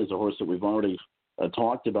number 9, is a horse that we've already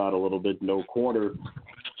talked about a little bit. No Quarter.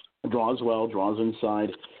 Draws well, draws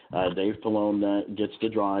inside. Dave Pallone gets to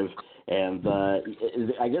drive. And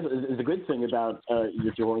I guess the good thing about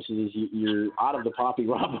your two horses is you're out of the Poppy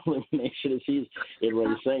Rob elimination, as he's in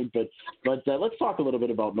race 8. But let's talk a little bit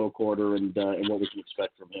about No Quarter and what we can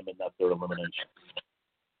expect from him in that third elimination.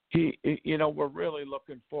 We're really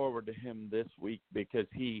looking forward to him this week because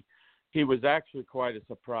he was actually quite a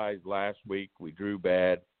surprise last week. We drew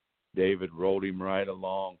bad. David rolled him right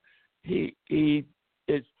along. His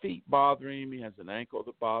feet bothering him. He has an ankle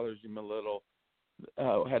that bothers him a little.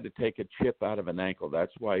 Had to take a chip out of an ankle.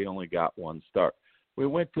 That's why he only got one start. We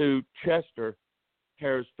went to Chester,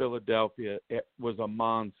 Harris, Philadelphia. It was a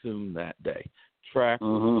monsoon that day. Track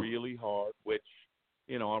was really hard, which,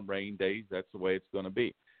 on rain days, that's the way it's going to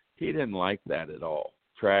be. He didn't like that at all.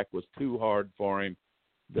 Track was too hard for him.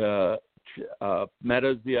 The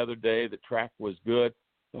Meadows the other day, the track was good.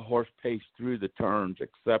 The horse paced through the turns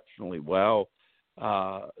exceptionally well.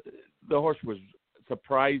 The horse was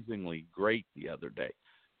surprisingly great the other day.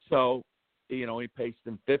 So, he paced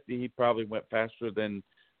in 50. He probably went faster than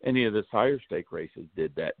any of the Sire Stake races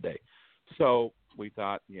did that day. So we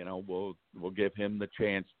thought, we'll give him the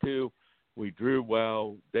chance too. We drew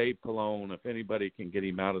well. Dave Pallone, if anybody can get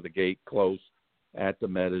him out of the gate close at the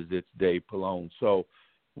Meadows, it's Dave Pallone. So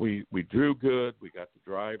we drew good. We got the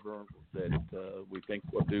driver that we think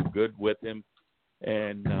will do good with him.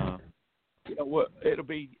 And, it'll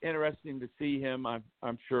be interesting to see him.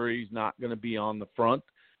 I'm sure he's not going to be on the front.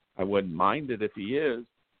 I wouldn't mind it if he is.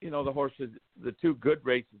 The horses, the two good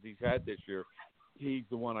races he's had this year, he's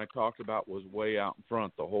the one I talked about was way out in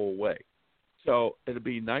front the whole way. So it'll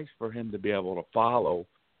be nice for him to be able to follow,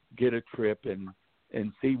 get a trip,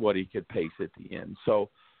 and see what he could pace at the end. So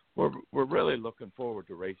we're really looking forward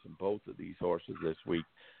to racing both of these horses this week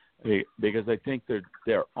because I think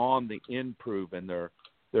they're on the improve and they're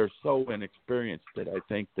so inexperienced that I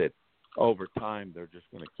think that over time they're just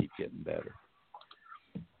going to keep getting better.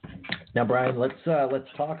 Now, Brian, let's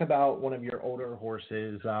talk about one of your older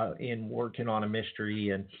horses in Working on a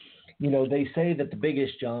Mystery. And, they say that the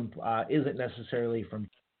biggest jump isn't necessarily from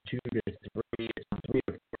 2 to 3. It's from 3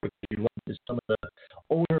 to 4 to some of the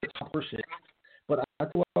older horses. But I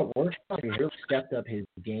thought Working really stepped up his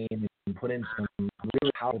game and put in some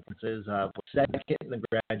really powerful performances. Second in the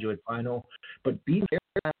graduate final, but beat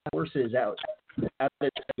their horses out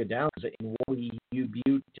down in what you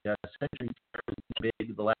viewed Century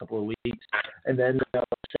big the last couple of weeks, and then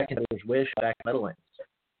second was Wish back Meadowlands.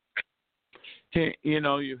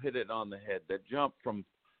 You hit it on the head. The jump from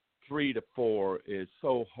 3 to 4 is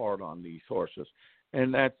so hard on these horses,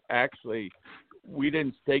 and that's actually we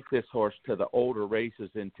didn't stake this horse to the older races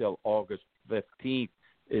until August 15th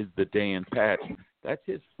is the Dan Patch. That's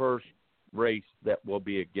his first race that will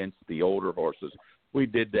be against the older horses. We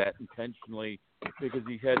did that intentionally because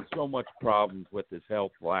he had so much problems with his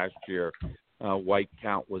health last year. White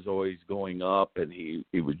count was always going up, and he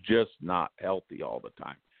was just not healthy all the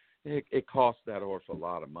time. It cost that horse a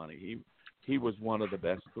lot of money. He was one of the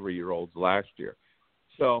best 3-year-olds last year.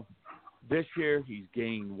 So this year he's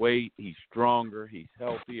gained weight, he's stronger, he's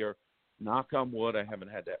healthier. Knock on wood, I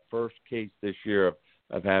haven't had that first case this year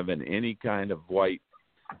of having any kind of white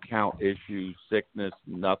count issues, sickness,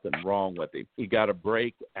 nothing wrong with him. He got a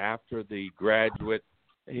break after the graduate.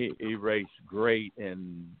 He raced great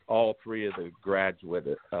in all 3 of the graduate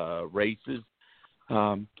races.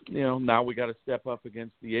 Now we got to step up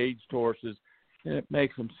against the aged horses, and it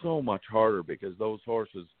makes them so much harder because those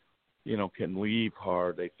horses, can leave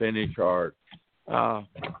hard. They finish hard. I've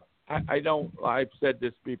said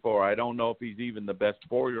this before, I don't know if he's even the best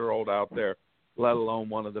 4-year-old out there, let alone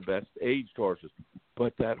one of the best aged horses.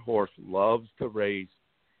 But that horse loves to race.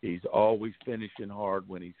 He's always finishing hard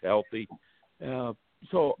when he's healthy.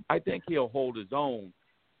 So I think he'll hold his own.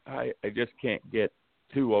 I just can't get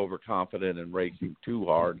too overconfident and racing too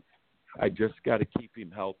hard. I just got to keep him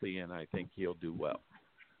healthy, and I think he'll do well.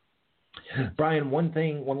 Brian, one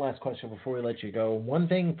last question before we let you go. One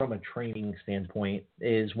thing from a training standpoint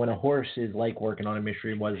is when a horse is like working on a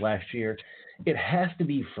mystery was last year, it has to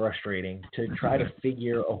be frustrating to try to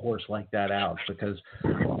figure a horse like that out because,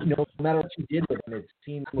 no matter what you did with him, it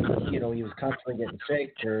seemed like, he was constantly getting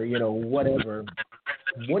sick or, whatever.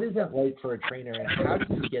 What is that like for a trainer, and how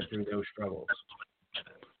do you get through those struggles?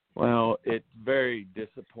 Well, it's very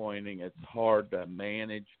disappointing. It's hard to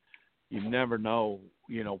manage. You never know,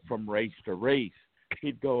 from race to race.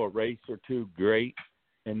 He'd go a race or two great,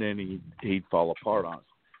 and then he'd fall apart on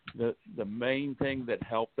us. The main thing that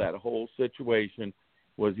helped that whole situation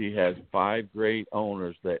was he has 5 great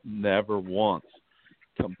owners that never once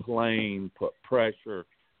complained, put pressure,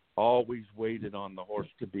 always waited on the horse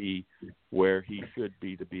to be where he should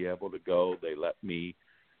be to be able to go. They let me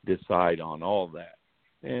decide on all that.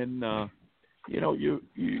 And,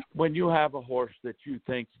 you when you have a horse that you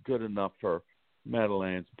think's good enough for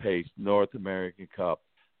Meadowlands Pace, North American Cup,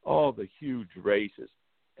 all the huge races.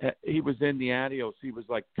 He was in the Adios. He was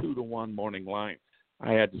like 2-1 morning line.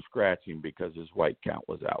 I had to scratch him because his white count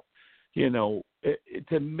was out.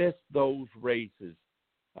 To miss those races,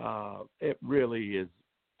 it really is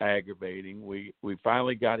aggravating. We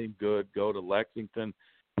finally got him good. Go to Lexington.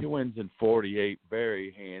 He wins in 48.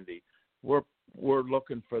 Very handy. We're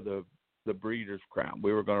looking for the Breeders' Crown.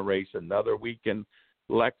 We were going to race another week in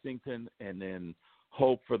Lexington and then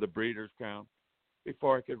hope for the Breeders' Crown.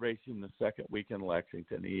 Before I could race him the second week in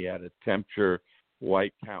Lexington, he had a temperature,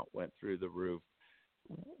 white count went through the roof.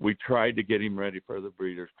 We tried to get him ready for the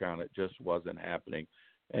Breeders' Crown. It just wasn't happening.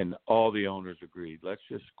 And all the owners agreed, let's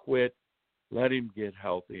just quit, let him get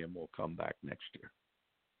healthy, and we'll come back next year.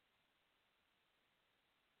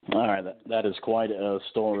 All right, that is quite a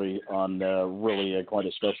story on really quite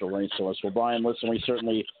a special racehorse. Well, Brian, listen, we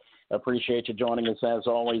certainly appreciate you joining us as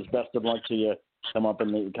always. Best of luck to you coming up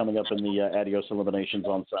in the Adios eliminations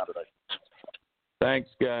on Saturday. Thanks,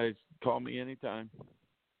 guys. Call me anytime.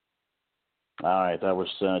 All right, that was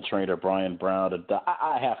trainer Brian Brown.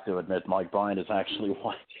 I have to admit, Mike Brian is actually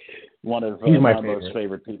one of my most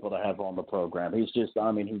favorite people to have on the program. He's just,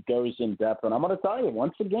 he goes in depth, and I'm going to tell you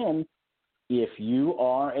once again. If you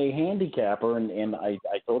are a handicapper, and I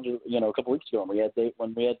told you, a couple weeks ago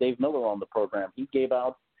when we had Dave Miller on the program, he gave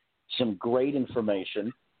out some great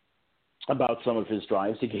information about some of his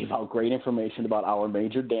drives. He gave out great information about our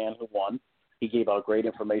Major Dan, who won. He gave out great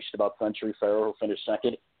information about Century Pharaoh, who finished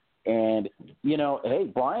second. And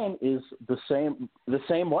hey, Brian is the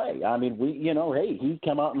same way. He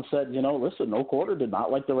came out and said, listen, no quarter did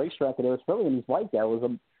not like the racetrack at Philly, and he's like it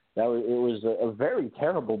was a very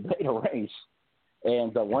terrible day to race.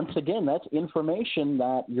 And once again, that's information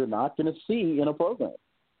that you're not going to see in a program.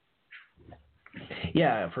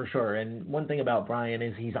 Yeah, for sure. And one thing about Brian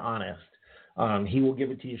is he's honest. He will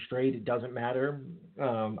give it to you straight. It doesn't matter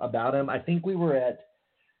about him. I think we were at,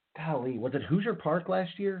 was it Hoosier Park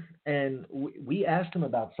last year? And we asked him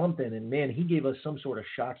about something, and man, he gave us some sort of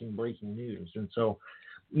shocking breaking news. And so,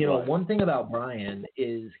 one thing about Brian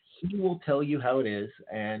is he will tell you how it is,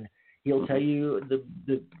 and he'll tell you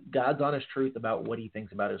the God's honest truth about what he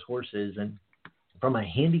thinks about his horses. And from a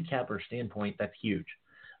handicapper standpoint, that's huge.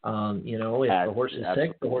 If the horse is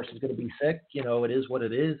sick, the horse is going to be sick. It is what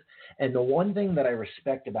it is. And the one thing that I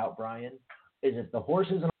respect about Brian is if the horse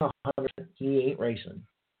isn't 100%, he ain't racing.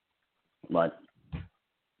 Right.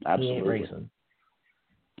 Absolutely. He ain't racing.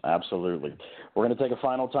 Absolutely. We're going to take a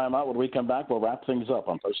final time out. When we come back, we'll wrap things up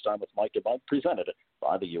on First Time with Mike and Mike, presented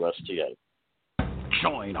by the USTA.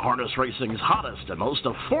 Join harness racing's hottest and most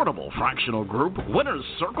affordable fractional group, Winner's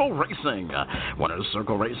Circle Racing. Winner's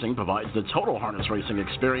Circle Racing provides the total harness racing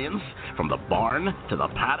experience from the barn to the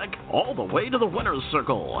paddock all the way to the Winner's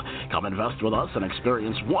Circle. Come invest with us and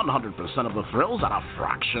experience 100% of the thrills at a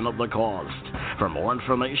fraction of the cost. For more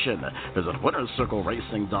information, visit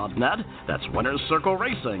winnerscircleracing.net. That's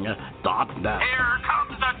winnerscircleracing.net. Here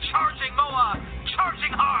comes the charging moa,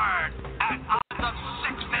 charging hard at odds of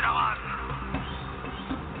 6-1.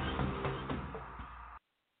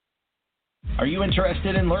 Are you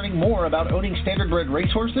interested in learning more about owning standardbred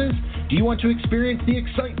racehorses? Do you want to experience the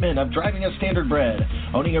excitement of driving a standardbred?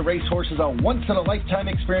 Owning a racehorse is a once-in-a-lifetime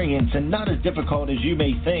experience and not as difficult as you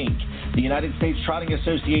may think. The United States Trotting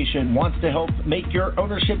Association wants to help make your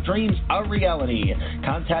ownership dreams a reality.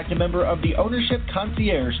 Contact a member of the Ownership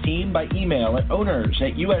Concierge team by email at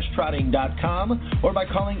owners@ustrotting.com or by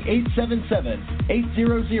calling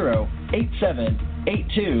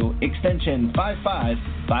 877-800-8782, extension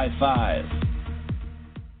 5555.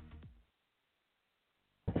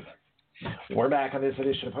 We're back on this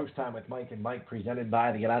edition of Post Time with Mike and Mike, presented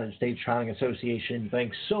by the United States Trotting Association.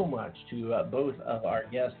 Thanks so much to both of our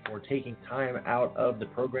guests for taking time out of the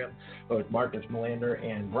program, both Marcus Melander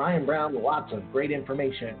and Brian Brown. Lots of great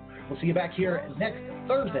information. We'll see you back here next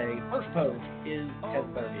Thursday. First Post is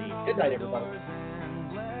 10:30. Good night, everybody.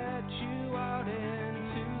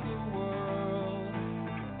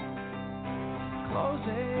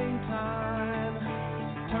 Closing time.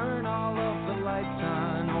 Turn all of the lights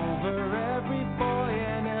on over every boy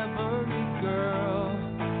and every girl.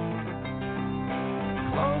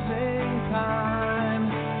 Closing time.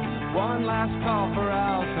 One last call for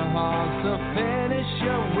alcohol, so finish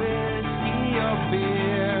your whiskey or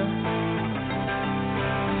beer.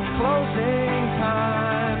 Closing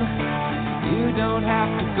time. You don't have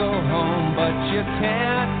to go home, but you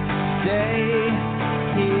can't stay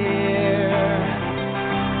here.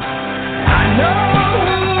 I know